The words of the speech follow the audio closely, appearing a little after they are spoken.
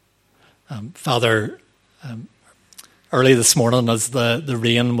Father, early this morning as the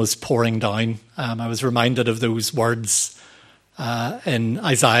rain was pouring down, I was reminded of those words in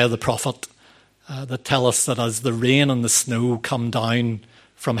Isaiah the prophet that tell us that as the rain and the snow come down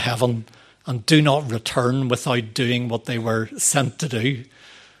from heaven and do not return without doing what they were sent to do,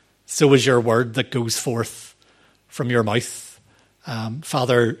 so is your word that goes forth from your mouth.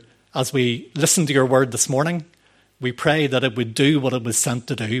 Father, as we listen to your word this morning, we pray that it would do what it was sent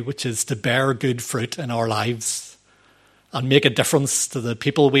to do, which is to bear good fruit in our lives and make a difference to the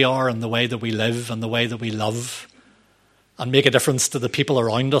people we are and the way that we live and the way that we love, and make a difference to the people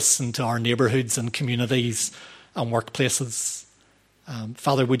around us and to our neighbourhoods and communities and workplaces.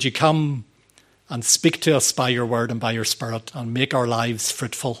 Father, would you come and speak to us by your word and by your spirit and make our lives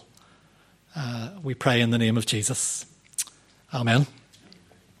fruitful? We pray in the name of Jesus. Amen.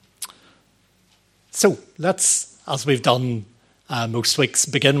 So let's, as we've done most weeks,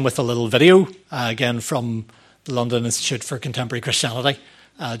 begin with a little video, again from the London Institute for Contemporary Christianity,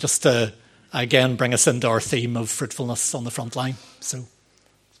 just to, again, bring us into our theme of fruitfulness on the front line. So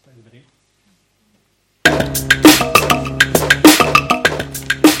let's play the video.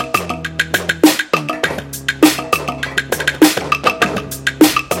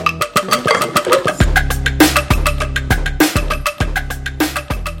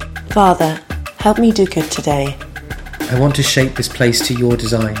 Father, help me do good today. I want to shape this place to your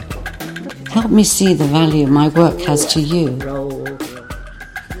design. Help me see the value my work has to you.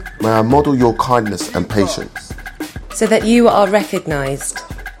 May I model your kindness and patience, so that you are recognised.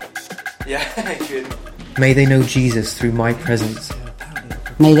 May they know Jesus through my presence.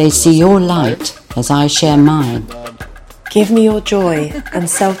 May they see your light as I share mine. Give me your joy and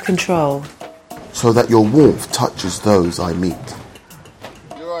self-control, so that your warmth touches those I meet.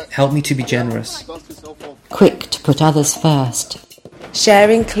 Help me to be generous. Quick to put others first.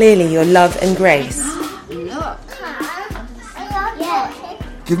 sharing clearly your love and grace.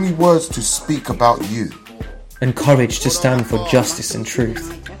 Give me words to speak about you. And courage to stand for justice and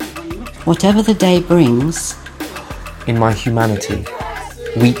truth. Whatever the day brings, in my humanity,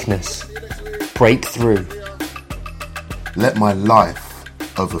 weakness, break through. Let my life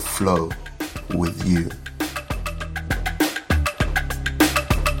overflow with you.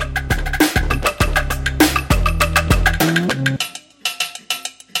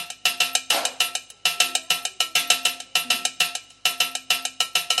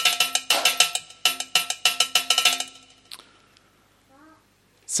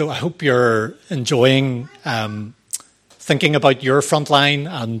 So I hope you're enjoying thinking about your frontline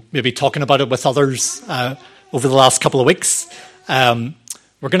and maybe talking about it with others over the last couple of weeks. We're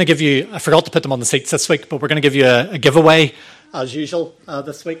going to give you, I forgot to put them on the seats this week, but we're going to give you a giveaway as usual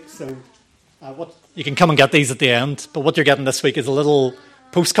this week. So you can come and get these at the end. But what you're getting this week is a little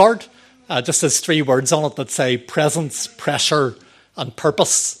postcard. Just has 3 words on it that say presence, pressure and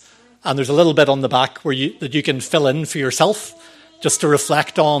purpose. And there's a little bit on the back that you can fill in for yourself, just to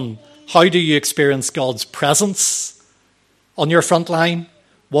reflect on how do you experience God's presence on your front line?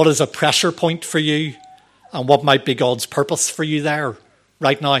 What is a pressure point for you? And what might be God's purpose for you there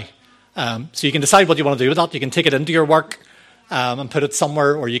right now? So you can decide what you want to do with that. You can take it into your work and put it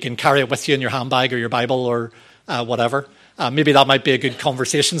somewhere, or you can carry it with you in your handbag or your Bible or whatever. Maybe that might be a good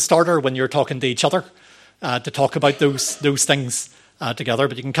conversation starter when you're talking to each other to talk about those things together.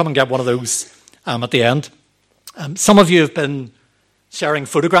 But you can come and get one of those at the end. Some of you have been sharing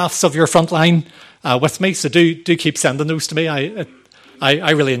photographs of your front line with me, so do keep sending those to me.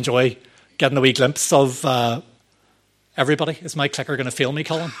 I really enjoy getting a wee glimpse of everybody. Is my clicker going to fail me,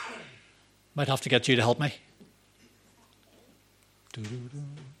 Colin? Might have to get you to help me.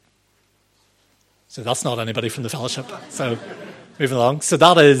 So that's not anybody from the fellowship. So moving along. So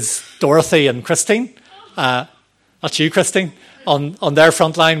that is Dorothy and Christine. That's you, Christine, on their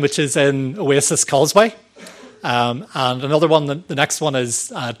front line, which is in Oasis Causeway. And another one, the next one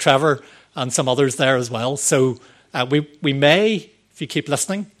is Trevor and some others there as well. So we may, if you keep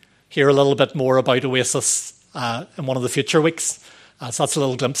listening, hear a little bit more about Oasis in one of the future weeks. So that's a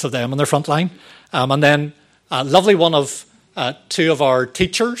little glimpse of them on their front line. And then a lovely one of 2 of our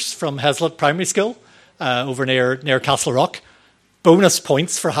teachers from Heslett Primary School over near Castle Rock. Bonus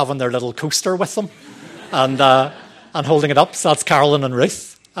points for having their little coaster with them and holding it up. So that's Carolyn and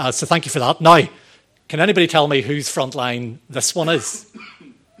Ruth. So thank you for that. Now, can anybody tell me whose front line this one is?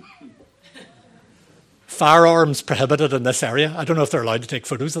 Firearms prohibited in this area. I don't know if they're allowed to take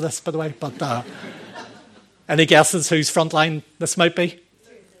photos of this, by the way, but any guesses whose front line this might be?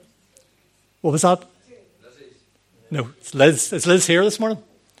 What was that? No, it's Liz. Is Liz here this morning?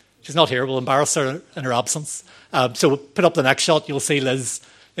 She's not here. We'll embarrass her in her absence. So we'll put up the next shot. You'll see Liz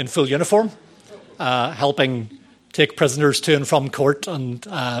in full uniform, helping take prisoners to and from court and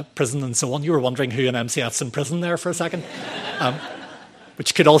prison and so on. You were wondering who in MCF's in prison there for a second,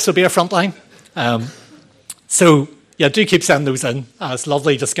 which could also be a frontline. So, yeah, do keep sending those in. It's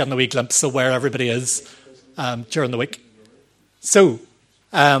lovely just getting a wee glimpse of where everybody is during the week. So,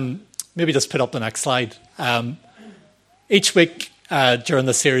 maybe just put up the next slide. Each week during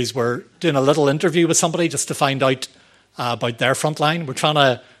the series, we're doing a little interview with somebody just to find out about their frontline. We're trying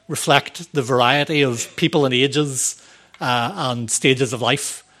to reflect the variety of people and ages and stages of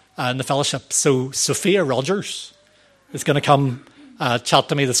life in the fellowship. So Sophia Rogers is going to come chat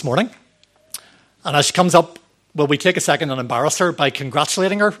to me this morning. And as she comes up, will we take a second and embarrass her by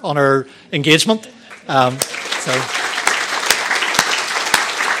congratulating her on her engagement? So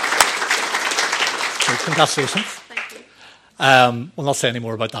congratulations. Thank you. We'll not say any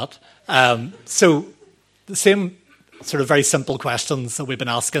more about that. So the same sort of very simple questions that we've been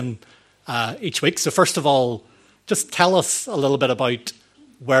asking each week. So first of all, just tell us a little bit about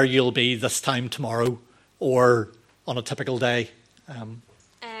where you'll be this time tomorrow or on a typical day.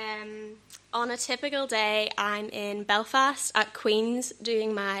 On a typical day, I'm in Belfast at Queen's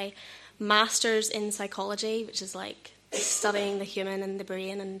doing my Masters in Psychology, which is like studying the human and the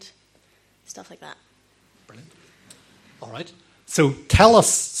brain and stuff like that. Brilliant. All right. So tell us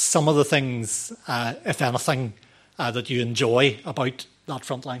some of the things, if anything, that you enjoy about that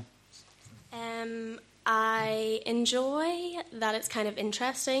frontline. I enjoy that it's kind of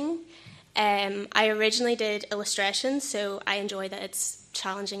interesting. I originally did illustrations, so I enjoy that it's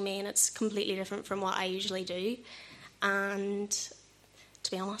challenging me and it's completely different from what I usually do. And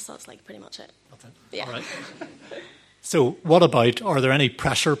to be honest, that's like pretty much it. That's it. Yeah. All right. So what about, are there any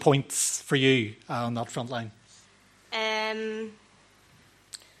pressure points for you on that frontline?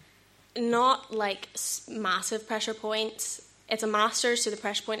 Not like massive pressure points. It's a master's, so the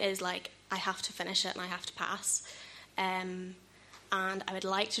pressure point is like I have to finish it and I have to pass. And I would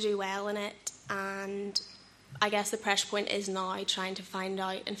like to do well in it. And I guess the pressure point is now trying to find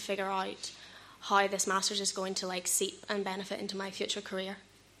out and figure out how this master's is going to like seep and benefit into my future career.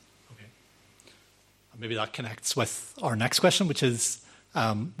 Okay. Maybe that connects with our next question, which is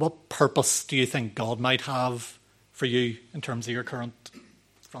what purpose do you think God might have for you in terms of your current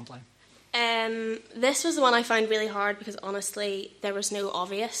frontline? This was the one I found really hard because honestly there was no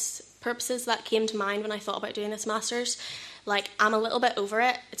obvious purposes that came to mind when I thought about doing this master's. Like, I'm a little bit over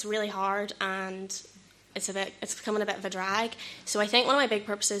it. It's really hard and it's becoming a bit of a drag. So I think one of my big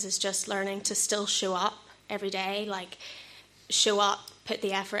purposes is just learning to still show up every day, like show up, put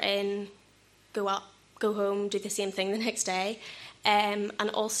the effort in, go up, go home, do the same thing the next day. And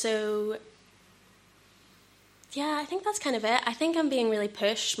also, yeah, I think that's kind of it. I think I'm being really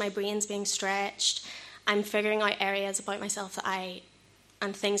pushed. My brain's being stretched. I'm figuring out areas about myself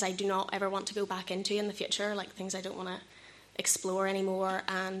and things I do not ever want to go back into in the future, like things I don't want to explore anymore.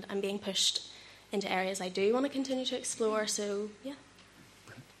 And I'm being pushed into areas I do want to continue to explore. So, yeah.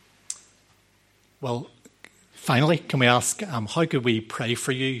 Well, finally, can we ask, how could we pray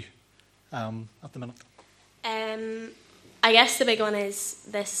for you at the minute? I guess the big one is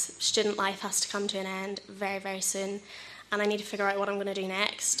this student life has to come to an end very, very soon, and I need to figure out what I'm going to do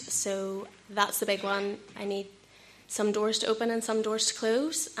next. So that's the big one. I need some doors to open and some doors to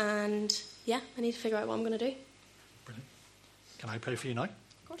close, and yeah, I need to figure out what I'm going to do. Brilliant. Can I pray for you now? Of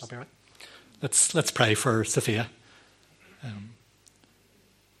course. That'll be right. Let's pray for Sophia.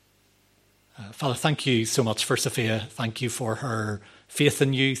 Father, thank you so much for Sophia. Thank you for her faith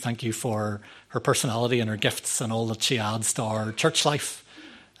in you. Thank you for her personality and her gifts and all that she adds to our church life,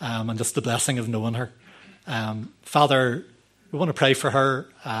 and just the blessing of knowing her. Father, we want to pray for her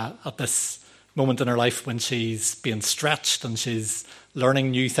at this moment in her life when she's being stretched and she's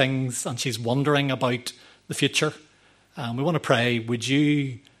learning new things and she's wondering about the future. We want to pray, would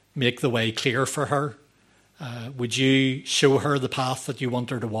you make the way clear for her? Would you show her the path that you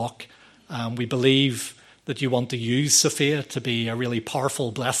want her to walk? We believe that you want to use Sophia to be a really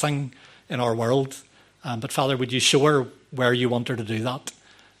powerful blessing in our world. But Father, would you show her where you want her to do that?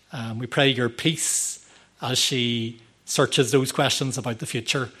 We pray your peace as she searches those questions about the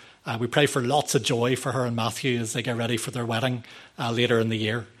future. We pray for lots of joy for her and Matthew as they get ready for their wedding later in the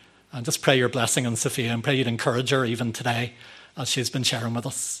year. And just pray your blessing on Sophia and pray you'd encourage her even today as she's been sharing with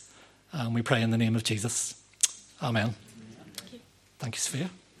us. We pray in the name of Jesus. Amen. Thank you, Sophia.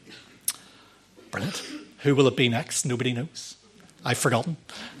 Brilliant. Who will it be next? Nobody knows. I've forgotten.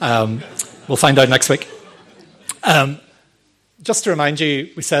 We'll find out next week. Just to remind you,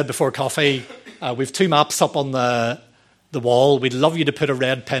 we said before coffee, we've 2 maps up on the wall. We'd love you to put a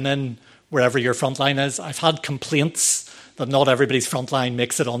red pin in wherever your front line is. I've had complaints that not everybody's front line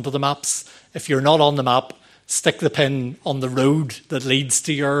makes it onto the maps. If you're not on the map, stick the pin on the road that leads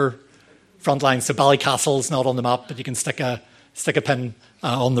to your front line. So Ballycastle's not on the map, but you can stick a pin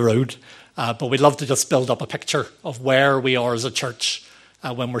on the road. But we'd love to just build up a picture of where we are as a church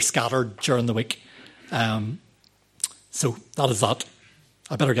when we're scattered during the week. So that is that.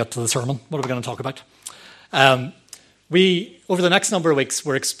 I better get to the sermon. What are we going to talk about? Over the next number of weeks,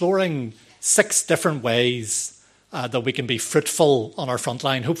 we're exploring 6 different ways that we can be fruitful on our front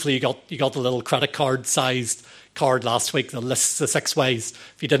line. Hopefully you got the little credit card sized card last week that lists the 6 ways.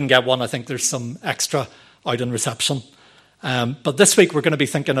 If you didn't get one, I think there's some extra out in reception. But this week we're going to be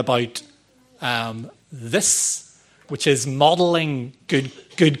thinking about this, which is modelling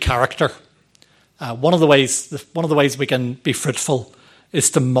good character. One of the ways we can be fruitful is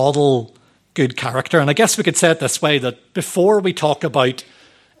to model good character. And I guess we could say it this way, that before we talk about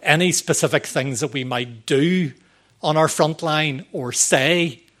any specific things that we might do on our front line or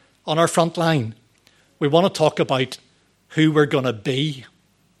say on our front line, we want to talk about who we're going to be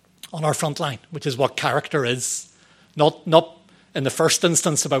on our front line, which is what character is. Not in the first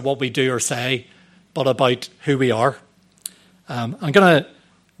instance about what we do or say, but about who we are. I'm going to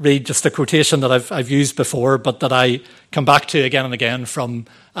read just a quotation that I've used before, but that I come back to again and again from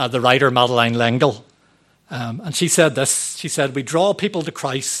the writer Madeleine L'Engle. And she said this. She said, "We draw people to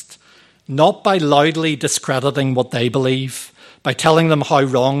Christ not by loudly discrediting what they believe, by telling them how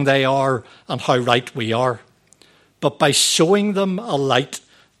wrong they are and how right we are, but by showing them a light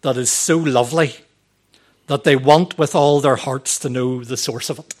that is so lovely that they want with all their hearts to know the source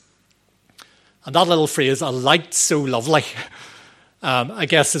of it." And that little phrase, "a light so lovely," I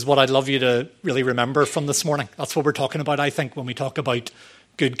guess is what I'd love you to really remember from this morning. That's what we're talking about, I think, when we talk about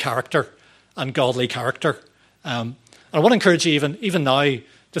good character and godly character. And I want to encourage you, even now,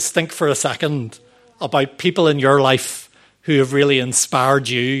 just think for a second about people in your life who have really inspired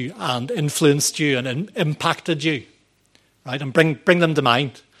you and influenced you and impacted you, right? And bring them to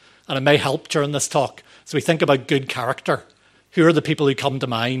mind. And it may help during this talk. So we think about good character. Who are the people who come to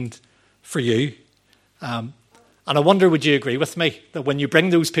mind for you? And I wonder, would you agree with me that when you bring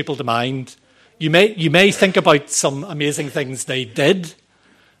those people to mind, you may think about some amazing things they did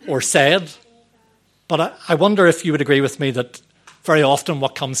or said, but I wonder if you would agree with me that very often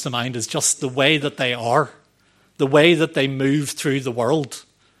what comes to mind is just the way that they are, the way that they move through the world.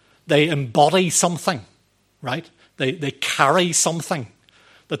 They embody something, right? They carry something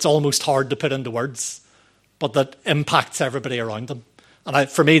that's almost hard to put into words, but that impacts everybody around them. And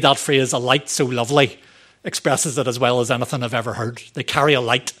for me, that phrase, "a light so lovely," expresses it as well as anything I've ever heard. They carry a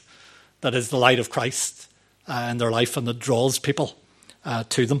light that is the light of Christ in their life and that draws people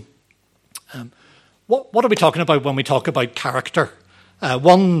to them. What are we talking about when we talk about character?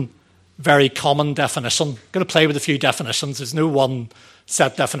 One very common definition. I'm going to play with a few definitions. There's no one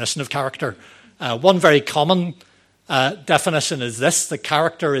set definition of character. One very common definition is this: that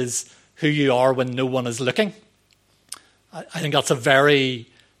character is who you are when no one is looking. I think that's a very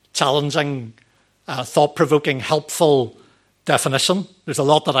challenging, thought-provoking, helpful definition. There's a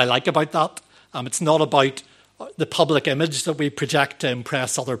lot that I like about that. It's not about the public image that we project to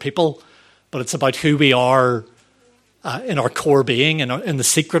impress other people, but it's about who we are in our core being, in the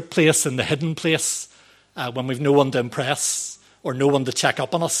secret place, in the hidden place, when we've no one to impress or no one to check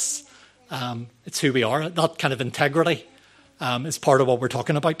up on us. It's who we are. That kind of integrity is part of what we're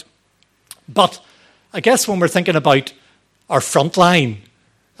talking about. But I guess when we're thinking about our front line,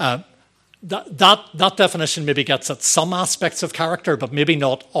 that definition maybe gets at some aspects of character, but maybe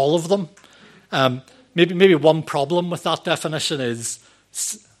not all of them. Maybe one problem with that definition is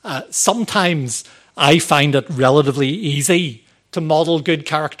sometimes I find it relatively easy to model good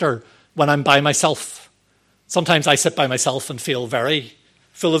character when I'm by myself. Sometimes I sit by myself and feel very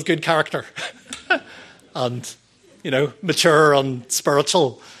full of good character and, mature and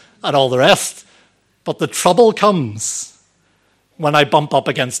spiritual and all the rest. But the trouble comes when I bump up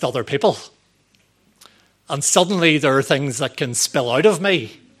against other people. And suddenly there are things that can spill out of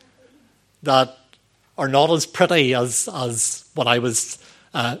me that are not as pretty as what I was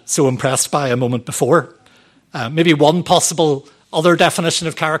so impressed by a moment before. Maybe one possible other definition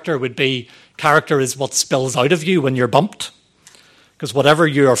of character would be character is what spills out of you when you're bumped. Because whatever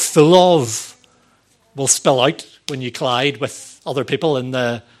you are full of will spill out when you collide with other people in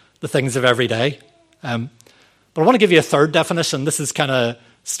the things of every day. But I want to give you a third definition. This is kind of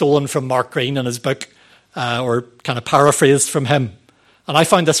stolen from Mark Greene in his book, or kind of paraphrased from him. And I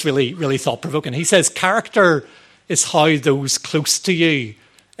find this really, really thought-provoking. He says, character is how those close to you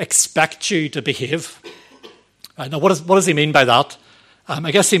expect you to behave. Right, now, what does he mean by that?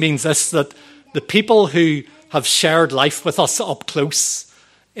 I guess he means this, that the people who have shared life with us up close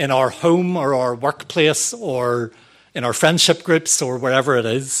in our home or our workplace or in our friendship groups or wherever it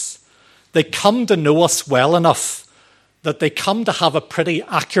is. They come to know us well enough that they come to have a pretty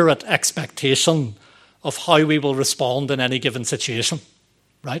accurate expectation of how we will respond in any given situation,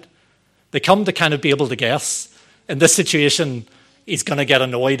 right? They come to kind of be able to guess. In this situation, he's going to get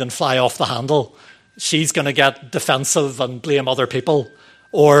annoyed and fly off the handle. She's going to get defensive and blame other people.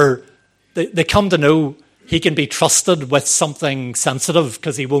 Or they come to know he can be trusted with something sensitive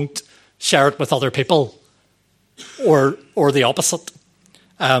because he won't share it with other people. Or the opposite.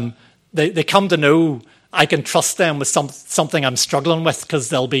 They come to know I can trust them with something I'm struggling with because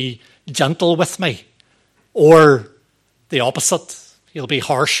they'll be gentle with me. Or the opposite. He'll be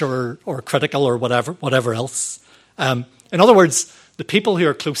harsh or critical or whatever else. In other words, the people who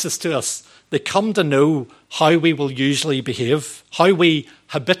are closest to us, they come to know how we will usually behave, how we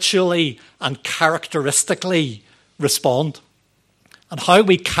habitually and characteristically respond. And how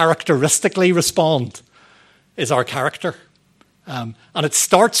we characteristically respond is our character. And it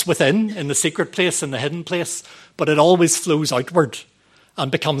starts within, in the secret place, in the hidden place, but it always flows outward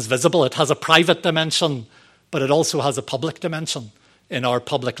and becomes visible. It has a private dimension, but it also has a public dimension in our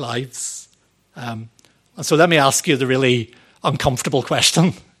public lives. And so let me ask you the really uncomfortable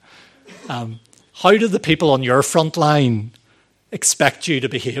question. How do the people on your front line expect you to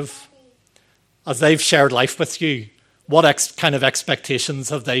behave? As they've shared life with you, what kind of expectations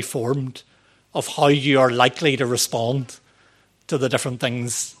have they formed of how you are likely to respond to the different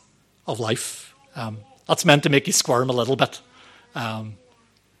things of life? That's meant to make you squirm a little bit.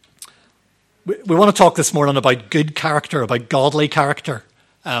 We want to talk this morning about good character, about godly character.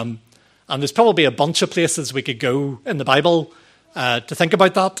 And there's probably a bunch of places we could go in the Bible to think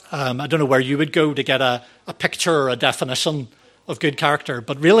about that. I don't know where you would go to get a picture or a definition of good character.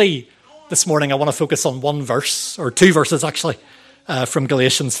 But really, this morning I want to focus on one verse, or two verses actually, from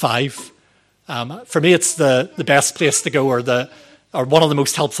Galatians 5. For me, it's the best place to go, or one of the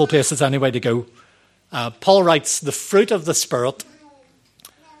most helpful places anyway to go. Paul writes, the fruit of the Spirit.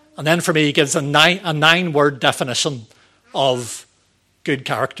 And then for me, he gives a nine-word definition of good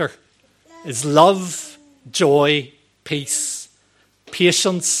character. Is love, joy, peace,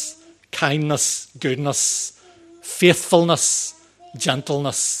 patience, kindness, goodness, faithfulness,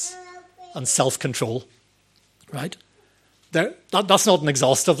 gentleness, and self-control. Right? That's not an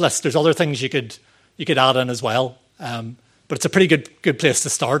exhaustive list. There's other things you could add in as well. But it's a pretty good place to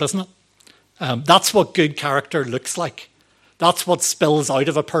start, isn't it? That's what good character looks like. That's what spills out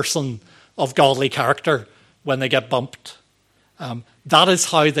of a person of godly character when they get bumped. That is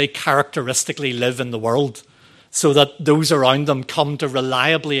how they characteristically live in the world, so that those around them come to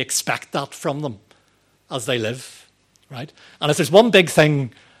reliably expect that from them as they live. Right? And if there's one big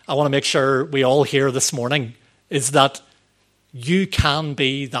thing I want to make sure we all hear this morning, is that you can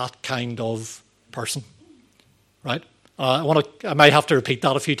be that kind of person. Right? I might have to repeat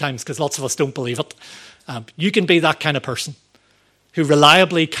that a few times because lots of us don't believe it. You can be that kind of person who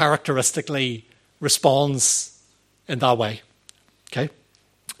reliably, characteristically responds in that way. Okay?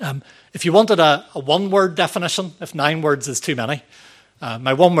 If you wanted a one-word definition, if 9 words is too many,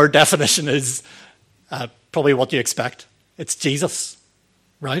 my one-word definition is probably what you expect. It's Jesus,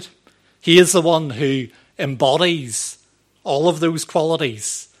 right? He is the one who embodies all of those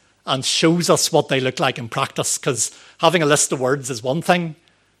qualities and shows us what they look like in practice, because having a list of words is one thing,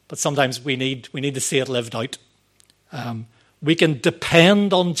 but sometimes we need to see it lived out. We can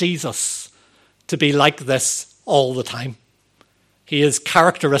depend on Jesus to be like this all the time. He is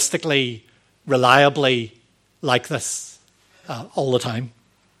characteristically, reliably like this all the time.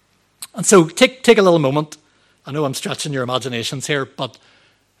 And so take a little moment. I know I'm stretching your imaginations here, but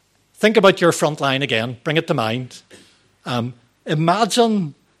think about your front line again. Bring it to mind.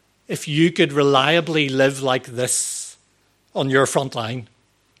 Imagine if you could reliably live like this on your front line,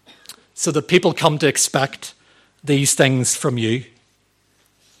 so that people come to expect these things from you.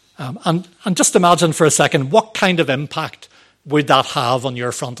 And just imagine for a second, what kind of impact would that have on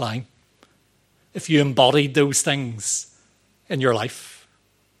your front line if you embodied those things in your life?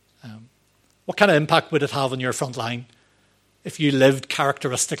 What kind of impact would it have on your front line if you lived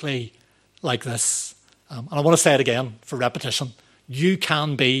characteristically like this? And I want to say it again for repetition. You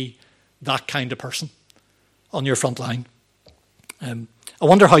can be that kind of person on your front line. I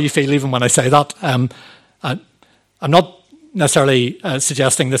wonder how you feel even when I say that. I'm not necessarily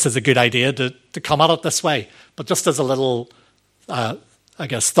suggesting this is a good idea to come at it this way, but just as a little,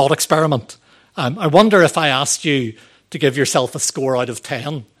 thought experiment. I wonder if I asked you to give yourself a score out of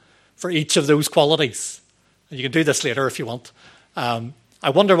 10 for each of those qualities. And you can do this later if you want. I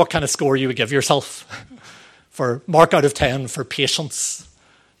wonder what kind of score you would give yourself. Mark out of 10 for patience,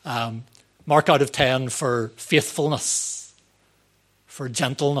 mark out of 10 for faithfulness, for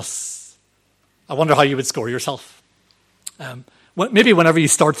gentleness. I wonder how you would score yourself. Maybe whenever you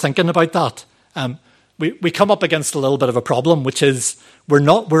start thinking about that, we come up against a little bit of a problem, which is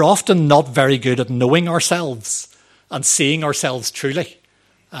we're often not very good at knowing ourselves and seeing ourselves truly.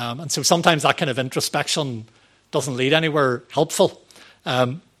 And so sometimes that kind of introspection doesn't lead anywhere helpful.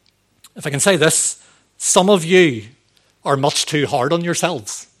 If I can say this, some of you are much too hard on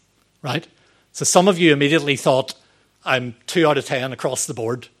yourselves, right? So some of you immediately thought, I'm 2 out of 10 across the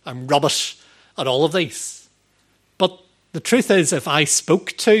board. I'm rubbish at all of these. But the truth is, if I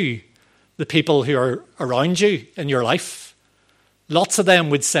spoke to the people who are around you in your life, lots of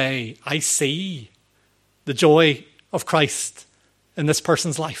them would say, I see the joy of Christ in this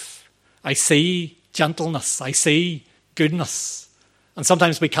person's life. I see gentleness. I see goodness. And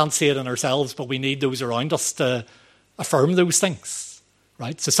sometimes we can't see it in ourselves, but we need those around us to affirm those things,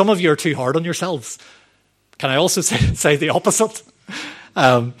 right? So some of you are too hard on yourselves. Can I also say the opposite?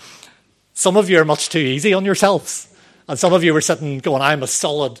 Some of you are much too easy on yourselves. And some of you were sitting going, I'm a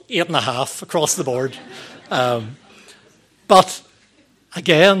solid 8.5 across the board. But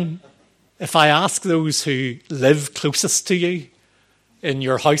again, if I ask those who live closest to you, in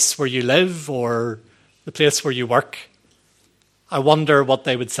your house where you live or the place where you work, I wonder what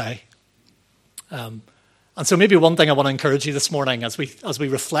they would say. And so maybe one thing I want to encourage you this morning as we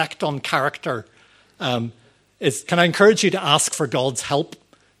reflect on character is, can I encourage you to ask for God's help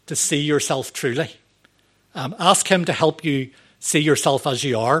to see yourself truly? Ask him to help you see yourself as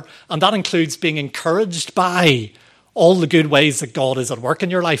you are. And that includes being encouraged by all the good ways that God is at work in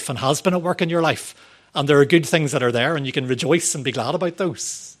your life and has been at work in your life. And there are good things that are there, and you can rejoice and be glad about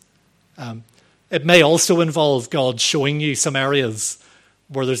those. It may also involve God showing you some areas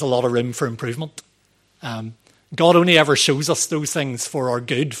where there's a lot of room for improvement. God only ever shows us those things for our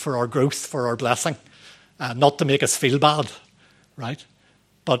good, for our growth, for our blessing, not to make us feel bad, right?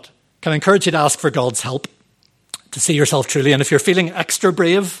 But can I encourage you to ask for God's help to see yourself truly? And if you're feeling extra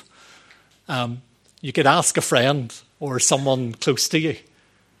brave, you could ask a friend or someone close to you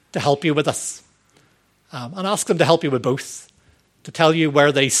to help you with this. And ask them to help you with both, to tell you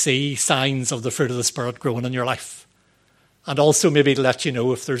where they see signs of the fruit of the Spirit growing in your life. And also maybe to let you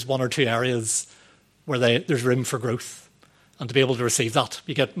know if there's 1 or 2 areas where there's room for growth and to be able to receive that.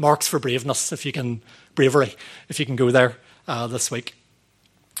 You get marks for bravery if you can go there this week.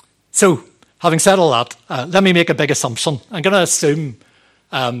 So, having said all that, let me make a big assumption. I'm going to assume,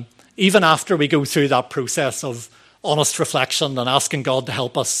 even after we go through that process of honest reflection and asking God to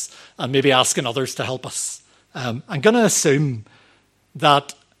help us and maybe asking others to help us, I'm going to assume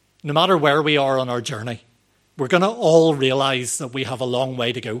that no matter where we are on our journey, we're going to all realise that we have a long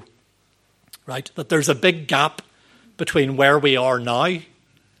way to go, right? That there's a big gap between where we are now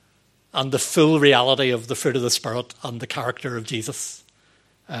and the full reality of the fruit of the Spirit and the character of Jesus.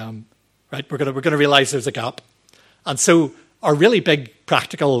 Right? We're going to realise there's a gap. And so our really big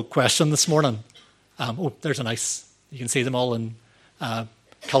practical question this morning, there's a nice, you can see them all in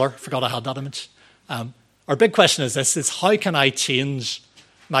colour. Forgot I had that image. Our big question is this, is how can I change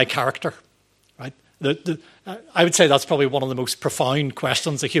my character? Right? I would say that's probably one of the most profound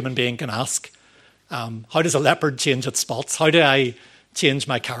questions a human being can ask. How does a leopard change its spots? How do I change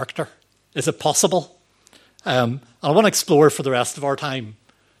my character? Is it possible? And I want to explore for the rest of our time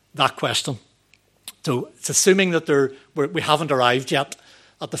that question. So it's assuming that we haven't arrived yet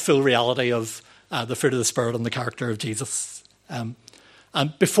at the full reality of the fruit of the Spirit and the character of Jesus. And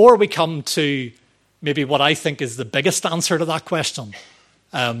before we come to maybe what I think is the biggest answer to that question,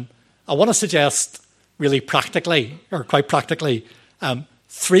 I want to suggest really practically, or quite practically,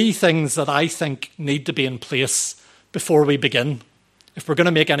 3 things that I think need to be in place before we begin. If we're going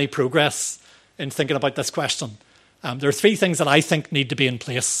to make any progress in thinking about this question, there are 3 things that I think need to be in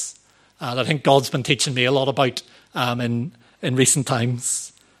place that I think God's been teaching me a lot about in recent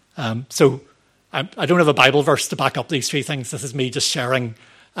times. So I don't have a Bible verse to back up these 3 things. This is me just sharing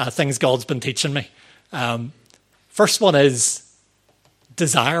things God's been teaching me. First one is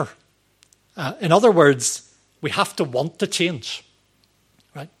desire. In other words, we have to want to change.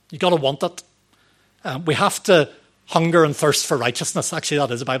 Right? You've got to want it. We have to hunger and thirst for righteousness. Actually,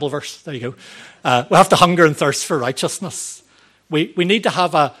 that is a Bible verse. There you go. We have to hunger and thirst for righteousness. We need to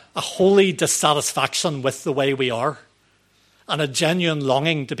have a holy dissatisfaction with the way we are and a genuine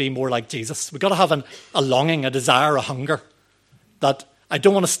longing to be more like Jesus. We've got to have a longing, a desire, a hunger that I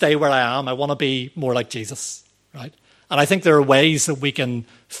don't want to stay where I am. I want to be more like Jesus, right? And I think there are ways that we can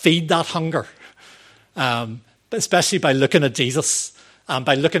feed that hunger, especially by looking at Jesus and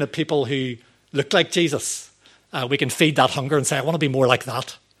by looking at people who look like Jesus we can feed that hunger and say, I want to be more like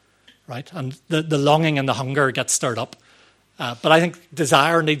that, right? And the longing and the hunger gets stirred up. But I think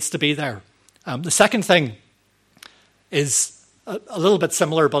desire needs to be there. The second thing is a little bit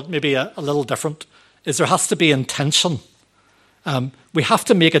similar, but maybe a little different, is there has to be intention. We have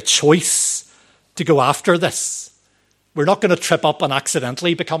to make a choice to go after this. We're not going to trip up and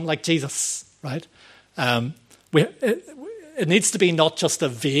accidentally become like Jesus, right? It needs to be not just a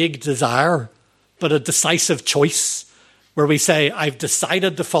vague desire, but a decisive choice where we say, I've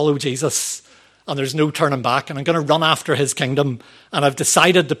decided to follow Jesus and there's no turning back, and I'm going to run after his kingdom, and I've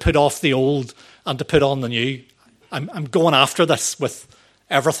decided to put off the old and to put on the new. I'm going after this with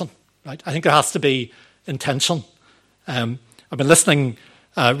everything, right? I think there has to be intention. I've been listening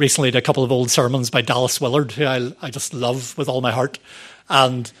recently to a couple of old sermons by Dallas Willard, who I just love with all my heart.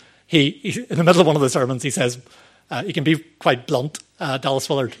 And he in the middle of one of the sermons, he says, he can be quite blunt, Dallas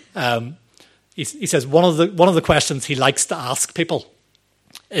Willard. He says one of the questions he likes to ask people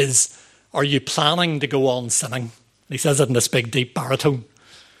is, are you planning to go on sinning? And he says it in this big, deep baritone.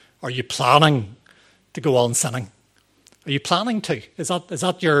 Are you planning to go on sinning? Are you planning to? Is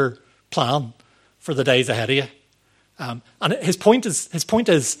that your plan for the days ahead of you? And his point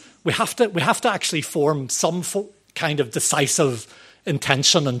is we have to actually form some kind of decisive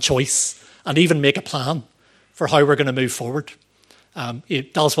intention and choice, and even make a plan for how we're going to move forward.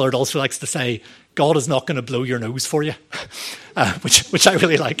 Dallas Willard also likes to say, God is not going to blow your nose for you, which I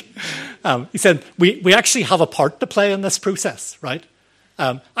really like. He said, we actually have a part to play in this process, right?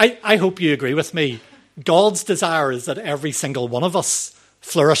 I hope you agree with me. God's desire is that every single one of us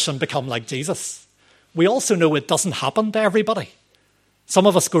flourish and become like Jesus. We also know it doesn't happen to everybody. Some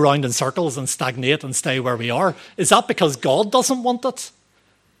of us go around in circles and stagnate and stay where we are. Is that because God doesn't want it?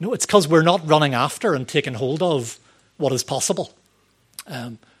 No, it's because we're not running after and taking hold of what is possible.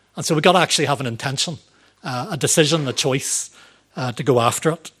 And so we've got to actually have an intention, a decision, a choice to go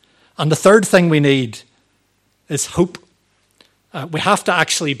after it. And the third thing we need is hope. We have to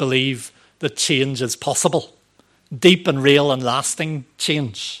actually believe that change is possible, deep and real and lasting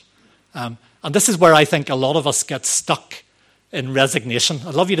change. And this is where I think a lot of us get stuck in resignation.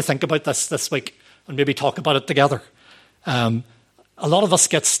 I'd love you to think about this week and maybe talk about it together. A lot of us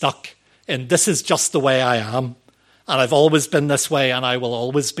get stuck in, this is just the way I am, and I've always been this way, and I will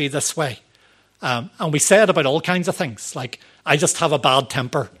always be this way. And we say it about all kinds of things, like, I just have a bad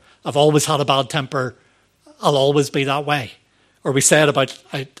temper. I've always had a bad temper. I'll always be that way. Or we say it about,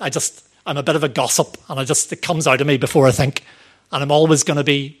 I'm a bit of a gossip, and it comes out of me before I think, and I'm always going to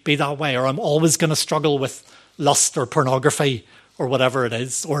be that way, or I'm always going to struggle with lust or pornography or whatever it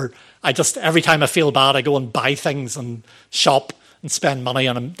is. Or every time I feel bad, I go and buy things and shop and spend money,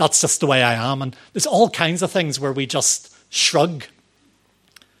 and that's just the way I am. And there's all kinds of things where we just shrug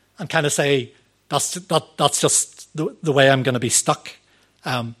and kind of say, that's just the way I'm going to be stuck.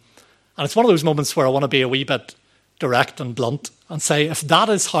 And it's one of those moments where I want to be a wee bit direct and blunt and say, if that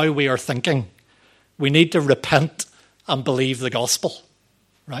is how we are thinking, we need to repent and believe the gospel,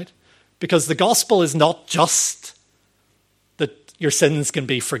 right? Because the gospel is not just that your sins can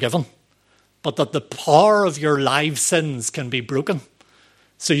be forgiven, but that the power of your live sins can be broken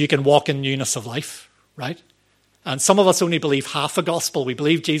so you can walk in newness of life, right? And some of us only believe half a gospel. We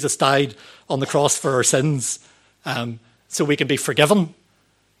believe Jesus died on the cross for our sins so we can be forgiven,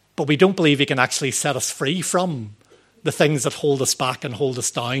 but we don't believe he can actually set us free from the things that hold us back and hold us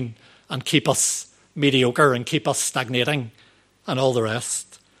down and keep us mediocre and keep us stagnating and all the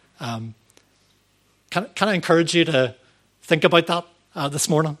rest. Can I encourage you to think about that this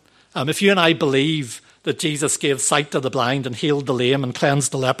morning? If you and I believe that Jesus gave sight to the blind and healed the lame and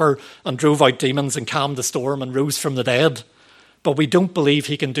cleansed the leper and drove out demons and calmed the storm and rose from the dead, but we don't believe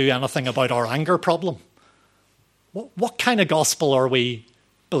he can do anything about our anger problem, what kind of gospel are we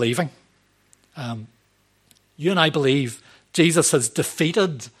believing? You and I believe Jesus has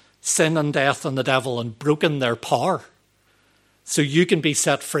defeated sin and death and the devil and broken their power so you can be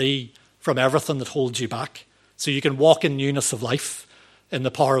set free from everything that holds you back, so you can walk in newness of life in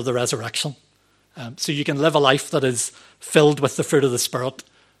the power of the resurrection, so you can live a life that is filled with the fruit of the Spirit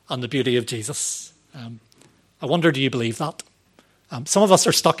and the beauty of Jesus. I wonder, do you believe that? Some of us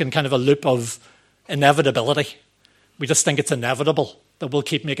are stuck in kind of a loop of inevitability. We just think it's inevitable that we'll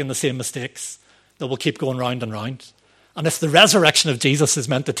keep making the same mistakes, that we'll keep going round and round. And if the resurrection of Jesus is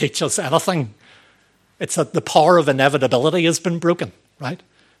meant to teach us anything, it's that the power of inevitability has been broken, right?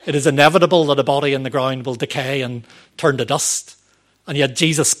 It is inevitable that a body in the ground will decay and turn to dust. And yet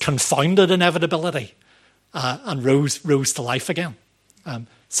Jesus confounded inevitability and rose to life again.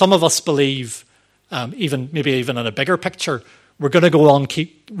 Some of us believe, even in a bigger picture, We're going to go on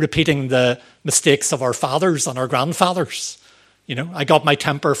keep repeating the mistakes of our fathers and our grandfathers. I got my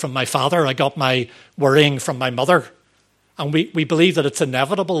temper from my father. I got my worrying from my mother. And we believe that it's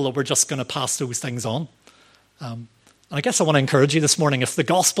inevitable that we're just going to pass those things on. And I guess I want to encourage you this morning, if the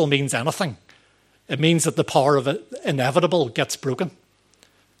gospel means anything, it means that the power of it inevitable gets broken.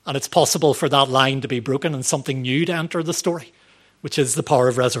 And it's possible for that line to be broken and something new to enter the story, which is the power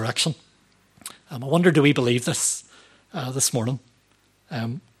of resurrection. I wonder, do we believe this morning?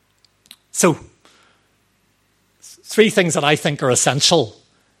 So, 3 things that I think are essential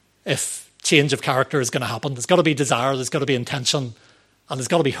if change of character is going to happen. There's got to be desire, there's got to be intention, and there's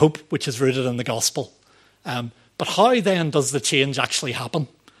got to be hope, which is rooted in the gospel. But how then does the change actually happen?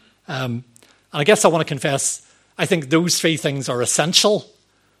 And I guess I want to confess, I think those 3 things are essential,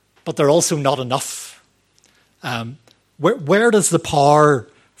 but they're also not enough. Where does the power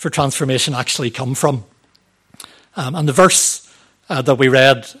for transformation actually come from? And the verse that we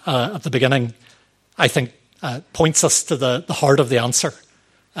read at the beginning, I think, points us to the heart of the answer.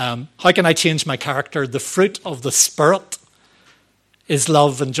 How can I change my character? The fruit of the Spirit is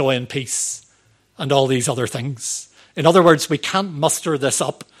love and joy and peace and all these other things. In other words, we can't muster this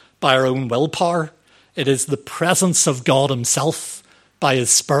up by our own willpower. It is the presence of God himself by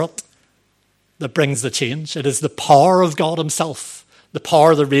his Spirit that brings the change. It is the power of God himself, the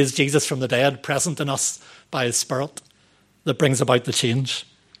power that raised Jesus from the dead, present in us by his Spirit, that brings about the change.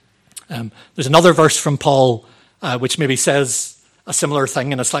 There's another verse from Paul which maybe says a similar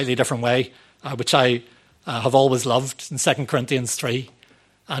thing in a slightly different way, which I have always loved, in 2 Corinthians 3.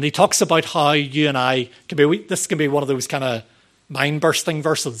 And he talks about how you and I this can be one of those kind of mind-bursting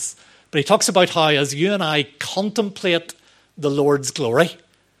verses, but he talks about how as you and I contemplate the Lord's glory,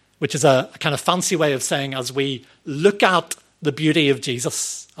 which is a kind of fancy way of saying as we look at the beauty of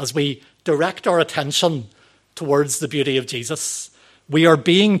Jesus, as we direct our attention towards the beauty of Jesus, we are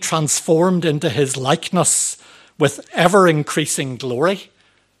being transformed into his likeness with ever-increasing glory,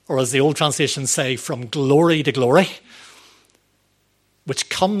 or as the old translations say, from glory to glory, which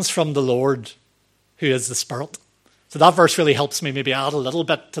comes from the Lord who is the Spirit. So that verse really helps me maybe add a little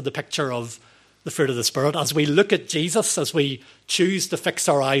bit to the picture of the fruit of the Spirit. As we look at Jesus, as we choose to fix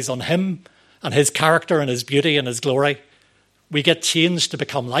our eyes on him and his character and his beauty and his glory, we get changed to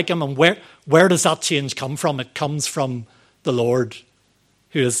become like him. And where does that change come from? It comes from the Lord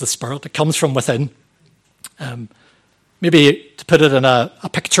who is the Spirit. It comes from within. Maybe to put it in a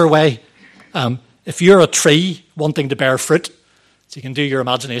picture way, if you're a tree wanting to bear fruit, so you can do your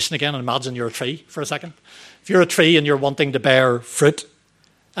imagination again and imagine you're a tree for a second. If you're a tree and you're wanting to bear fruit,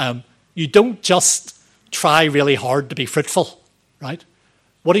 you don't just try really hard to be fruitful, right?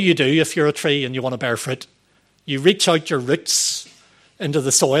 What do if you're a tree and you want to bear fruit? You reach out your roots into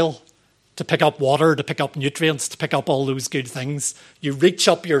the soil to pick up water, to pick up nutrients, to pick up all those good things. You reach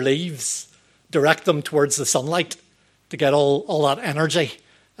up your leaves, direct them towards the sunlight to get all that energy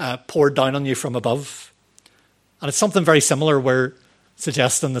poured down on you from above. And it's something very similar we're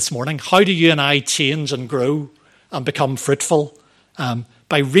suggesting this morning. How do you and I change and grow and become fruitful?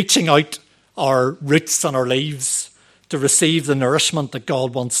 By reaching out our roots and our leaves to receive the nourishment that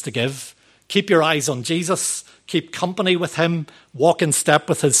God wants to give. Keep your eyes on Jesus. Keep company with him. Walk in step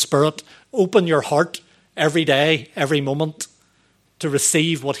with his Spirit. Open your heart every day, every moment to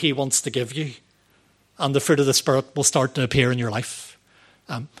receive what he wants to give you. And the fruit of the Spirit will start to appear in your life.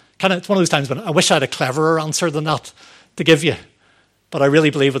 It's one of those times when I wish I had a cleverer answer than that to give you. But I really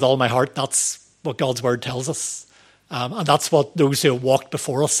believe with all my heart that's what God's word tells us. And that's what those who have walked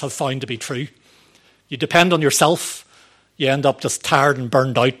before us have found to be true. You depend on yourself, you end up just tired and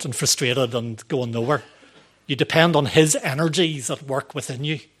burned out and frustrated and going nowhere. You depend on his energies at work within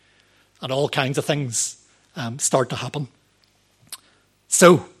you, and all kinds of things start to happen.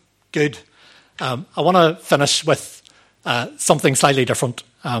 So, good. I want to finish with something slightly different.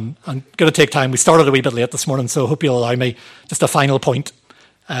 I'm going to take time. We started a wee bit late this morning, so I hope you'll allow me just a final point.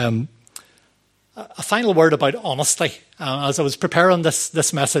 A final word about honesty. As I was preparing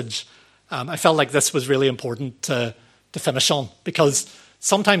this message, I felt like this was really important to finish on, because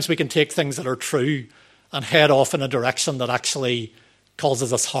sometimes we can take things that are true and head off in a direction that actually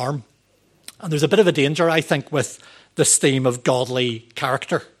causes us harm. And there's a bit of a danger, I think, with this theme of godly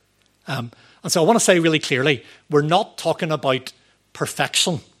character. And so I want to say really clearly, we're not talking about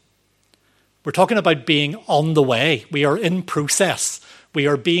perfection. We're talking about being on the way. We are in process. We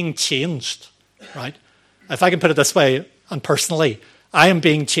are being changed, right? If I can put it this way, and personally, I am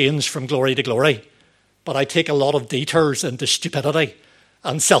being changed from glory to glory, but I take a lot of detours into stupidity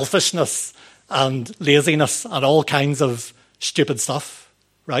and selfishness and laziness and all kinds of stupid stuff,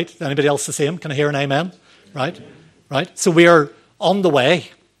 right? Anybody else the same? Can I hear an amen? Right? right? So we are on the way.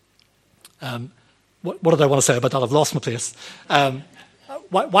 What did I want to say about that? I've lost my place.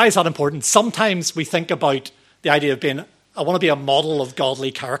 Why is that important? Sometimes we think about the idea of I want to be a model of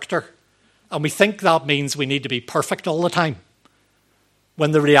godly character. And we think that means we need to be perfect all the time.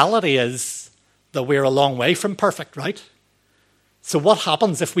 When the reality is that we're a long way from perfect, right? So what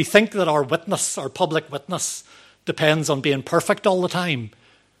happens if we think that our witness, our public witness, depends on being perfect all the time?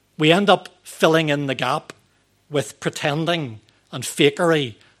 We end up filling in the gap with pretending and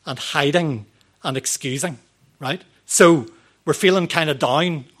fakery and hiding and excusing, right? So we're feeling kind of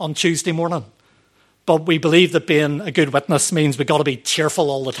down on Tuesday morning, but we believe that being a good witness means we've got to be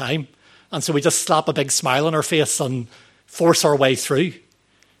cheerful all the time. And so we just slap a big smile on our face and force our way through.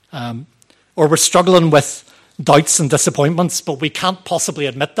 Or we're struggling with doubts and disappointments, but we can't possibly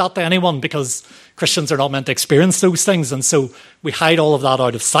admit that to anyone because Christians are not meant to experience those things. And so we hide all of that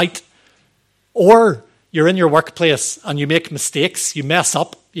out of sight. Or you're in your workplace and you make mistakes, you mess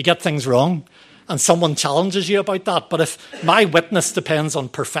up, you get things wrong, and someone challenges you about that. But if my witness depends on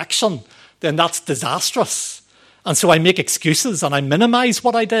perfection, then that's disastrous. And so I make excuses and I minimize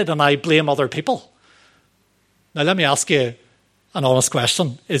what I did and I blame other people. Now, let me ask you an honest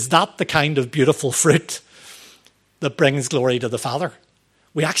question. Is that the kind of beautiful fruit that brings glory to the Father?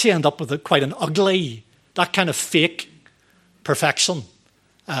 We actually end up with quite an ugly, that kind of fake perfection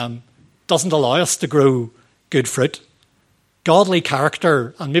doesn't allow us to grow good fruit. Godly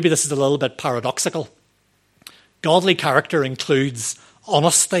character, and maybe this is a little bit paradoxical, godly character includes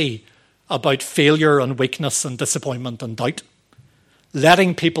honesty about failure and weakness and disappointment and doubt.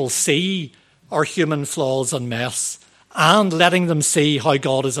 Letting people see our human flaws and mess and letting them see how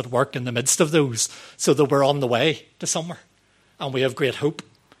God is at work in the midst of those so that we're on the way to somewhere and we have great hope.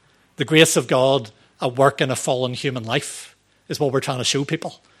 The grace of God at work in a fallen human life is what we're trying to show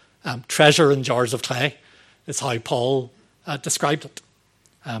people. Treasure in jars of clay is how Paul described it.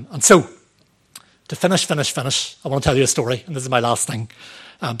 And so, to finish, I want to tell you a story, and this is my last thing.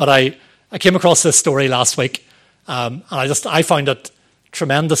 But I came across this story last week, and I found it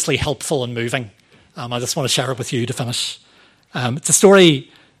tremendously helpful and moving. I just want to share it with you to finish. It's a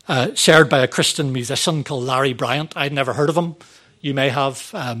story shared by a Christian musician called Larry Bryant. I'd never heard of him. You may have.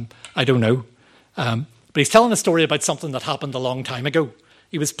 I don't know. But he's telling a story about something that happened a long time ago.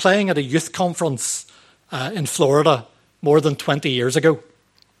 He was playing at a youth conference in Florida more than 20 years ago,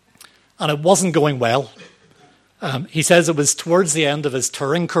 and it wasn't going well. He says it was towards the end of his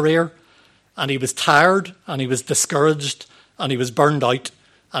touring career, and he was tired, and he was discouraged, and he was burned out,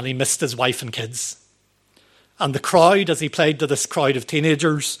 and he missed his wife and kids. And the crowd, as he played to this crowd of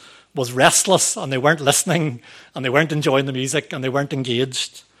teenagers, was restless, and they weren't listening, and they weren't enjoying the music, and they weren't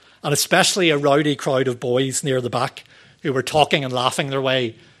engaged. And especially a rowdy crowd of boys near the back who were talking and laughing their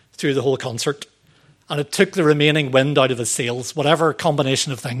way through the whole concert. And it took the remaining wind out of his sails, whatever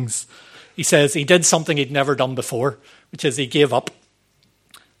combination of things. He says he did something he'd never done before, which is he gave up.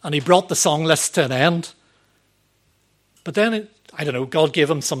 And he brought the song list to an end. But then, God gave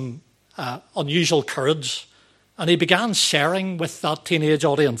him some unusual courage. And he began sharing with that teenage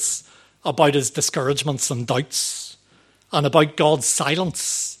audience about his discouragements and doubts and about God's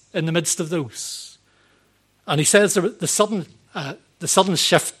silence in the midst of those. And he says the sudden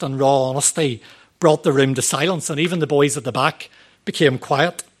shift and raw honesty brought the room to silence, and even the boys at the back became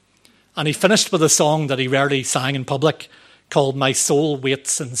quiet. And he finished with a song that he rarely sang in public called My Soul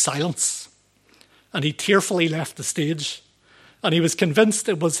Waits in Silence. And he tearfully left the stage. And he was convinced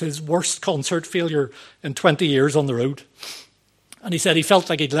it was his worst concert failure in 20 years on the road. And he said he felt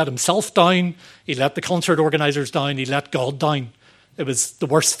like he'd let himself down, he let the concert organisers down, he let God down. It was the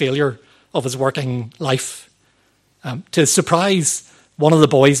worst failure of his working life. To his surprise, one of the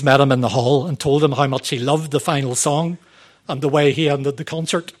boys met him in the hall and told him how much he loved the final song and the way he ended the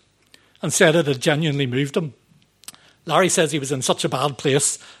concert, and said it had genuinely moved him. Larry says he was in such a bad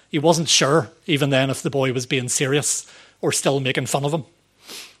place, he wasn't sure, even then, if the boy was being serious or still making fun of him,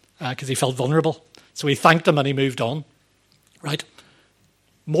 because he felt vulnerable. So he thanked him and he moved on. Right?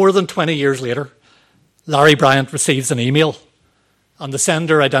 More than 20 years later, Larry Bryant receives an email, and the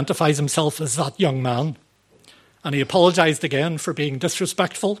sender identifies himself as that young man. And he apologised again for being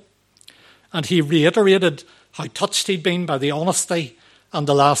disrespectful. And he reiterated how touched he'd been by the honesty and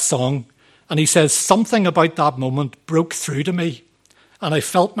the last song. And he says, something about that moment broke through to me, and I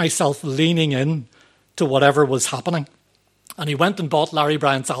felt myself leaning in to whatever was happening. And he went and bought Larry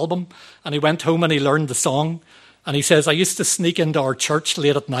Bryant's album, and he went home and he learned the song. And he says, I used to sneak into our church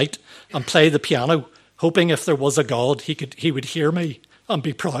late at night and play the piano, hoping if there was a God, he would hear me and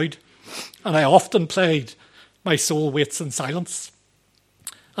be proud. And I often played My Soul Waits in Silence.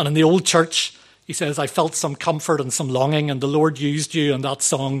 And in the old church, He says, I felt some comfort and some longing, and the Lord used you in that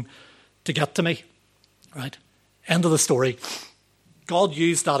song to get to me. Right? End of the story. God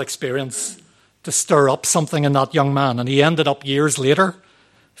used that experience to stir up something in that young man, and he ended up years later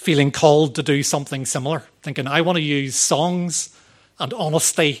feeling called to do something similar, thinking, I want to use songs and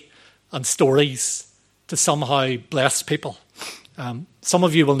honesty and stories to somehow bless people. Some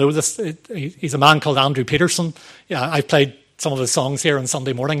of you will know this. He's a man called Andrew Peterson. Yeah, I've played some of his songs here on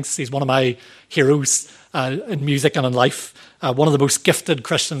Sunday mornings. He's one of my heroes in music and in life, one of the most gifted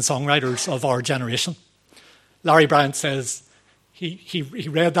Christian songwriters of our generation. Larry Bryant says he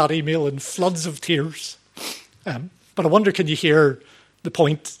read that email in floods of tears. But I wonder, can you hear the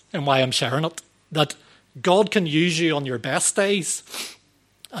point and why I'm sharing it? That God can use you on your best days,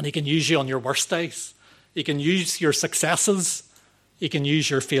 and he can use you on your worst days. He can use your successes. He can use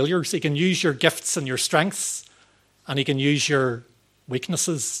your failures. He can use your gifts and your strengths, and he can use your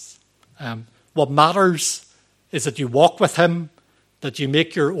weaknesses. What matters is that you walk with him, that you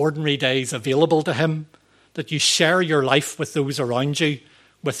make your ordinary days available to him, that you share your life with those around you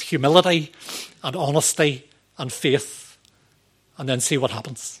with humility and honesty and faith, and then see what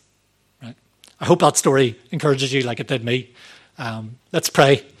happens. Right? I hope that story encourages you like it did me. Let's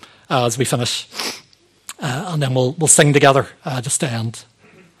pray as we finish, and then we'll sing together just to end.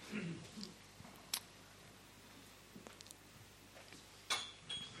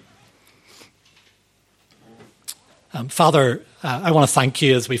 Father, I want to thank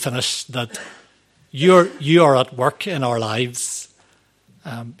you as we finish that you are at work in our lives.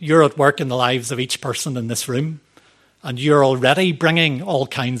 You're at work in the lives of each person in this room, and you're already bringing all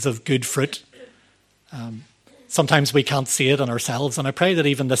kinds of good fruit. Sometimes we can't see it in ourselves, and I pray that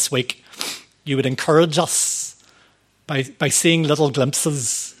even this week you would encourage us by seeing little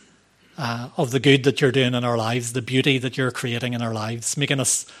glimpses of the good that you're doing in our lives, the beauty that you're creating in our lives, making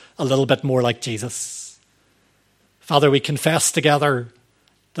us a little bit more like Jesus. Father, we confess together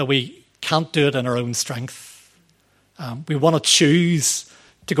that we can't do it in our own strength. We want to choose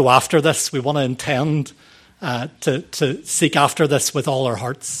to go after this. We want to intend to seek after this with all our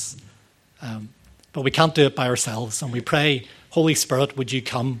hearts. But we can't do it by ourselves. And we pray, Holy Spirit, would you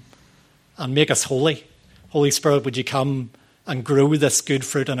come and make us holy? Holy Spirit, would you come and grow this good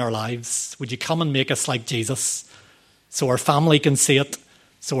fruit in our lives? Would you come and make us like Jesus so our family can see it,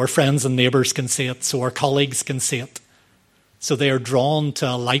 so our friends and neighbours can see it, so our colleagues can see it, so they are drawn to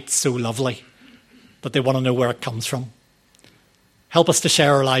a light so lovely that they want to know where it comes from. Help us to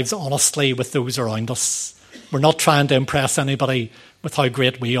share our lives honestly with those around us. We're not trying to impress anybody with how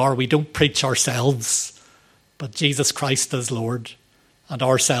great we are. We don't preach ourselves, but Jesus Christ is Lord, and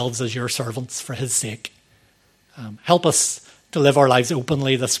ourselves as your servants for his sake. Help us to live our lives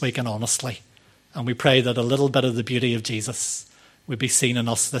openly this week and honestly. And we pray that a little bit of the beauty of Jesus would be seen in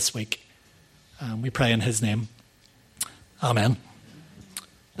us this week. We pray in his name. Amen.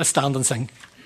 Let's stand and sing.